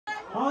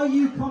Are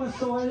you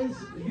connoisseurs,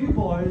 you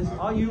boys,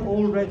 are you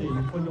all ready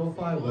for your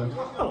fireworks?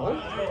 Hello.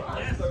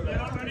 Yes, we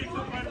are ready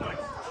for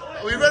fireworks.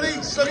 Are we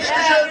ready? So You've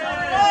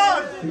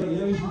got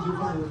the Asians in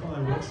front of the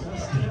fireworks,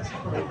 that's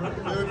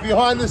appropriate. we're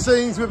behind the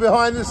scenes, we're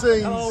behind the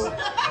scenes. Oh.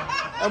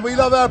 And we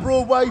love our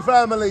Broadway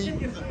family.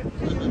 We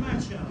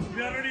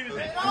are ready with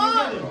it.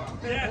 Are you ready?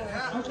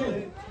 Yes.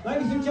 Okay,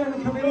 ladies and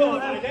gentlemen, come in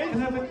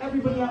and have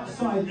everybody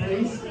outside,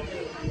 please.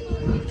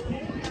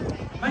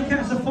 Make it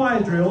as a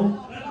fire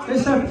drill.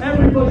 Let's have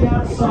everybody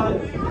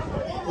outside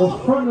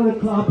the front of the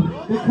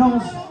club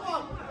because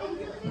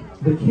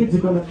the kids are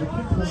going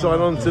to...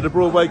 Sign on to the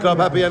Broadway Club,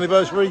 happy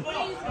anniversary.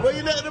 Where are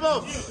you letting them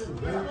off?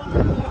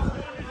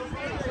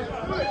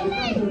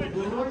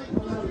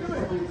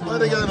 Where are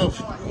they going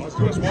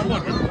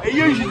off? He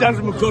usually does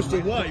them a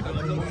custom way, but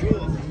I'm not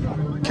sure.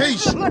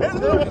 Quiche!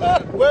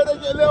 Where are they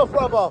getting let off,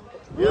 brother?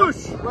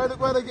 Whoosh! Where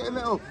are they getting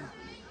let off?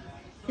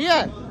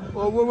 Here!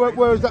 Well,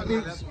 where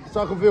exactly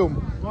so I can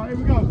film? Right, here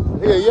we go.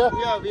 Here, yeah?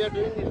 Yeah, we are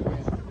doing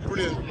it.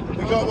 Brilliant.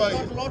 We can't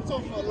wait. Lots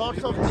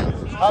of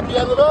things. Happy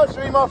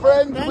anniversary, my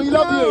friend. We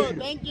love you.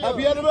 Thank you.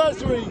 Happy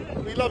anniversary.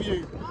 We love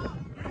you.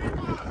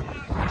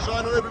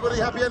 Shine on, everybody.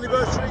 Happy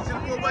anniversary to the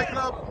Broadway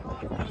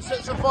Club. We'll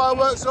set some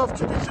fireworks off,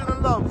 tradition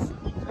and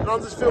love. And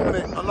I'm just filming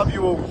it. I love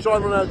you all.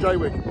 Shine on our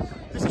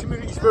Jaywick. This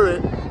community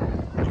spirit,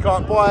 you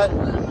can't buy it,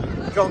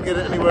 you can't get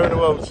it anywhere in the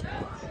world.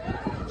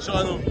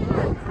 Shine on.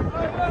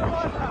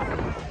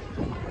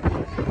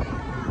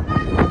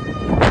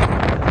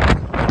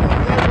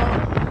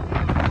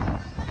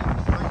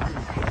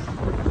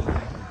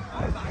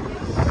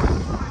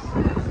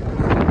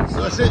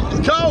 That's it,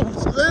 it's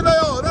cold! There they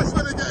are, that's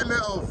where they're getting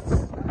let off.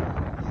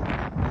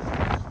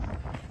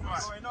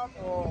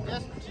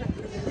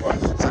 Right,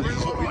 so this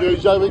is what we do,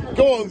 Jaywick.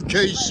 Go on,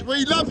 Keish,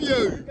 we love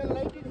you!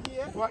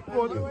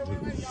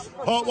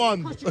 Part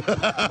one.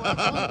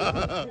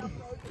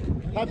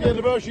 Happy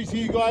anniversary to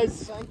you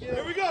guys. Thank you.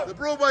 Here we go. The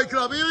Broadway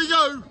Club, here we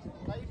go.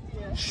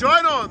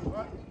 Shine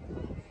on.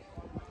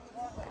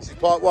 This is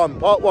part one,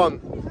 part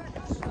one.